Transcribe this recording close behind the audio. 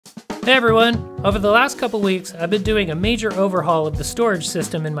Hey everyone! Over the last couple weeks, I've been doing a major overhaul of the storage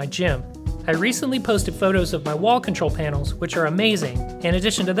system in my gym. I recently posted photos of my wall control panels, which are amazing. In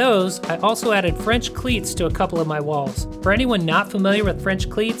addition to those, I also added French cleats to a couple of my walls. For anyone not familiar with French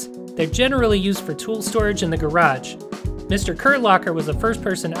cleats, they're generally used for tool storage in the garage. Mr. Kurt Locker was the first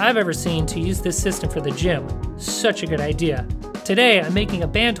person I've ever seen to use this system for the gym. Such a good idea. Today, I'm making a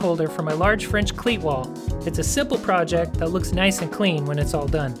band holder for my large French cleat wall. It's a simple project that looks nice and clean when it's all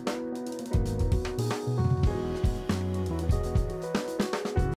done.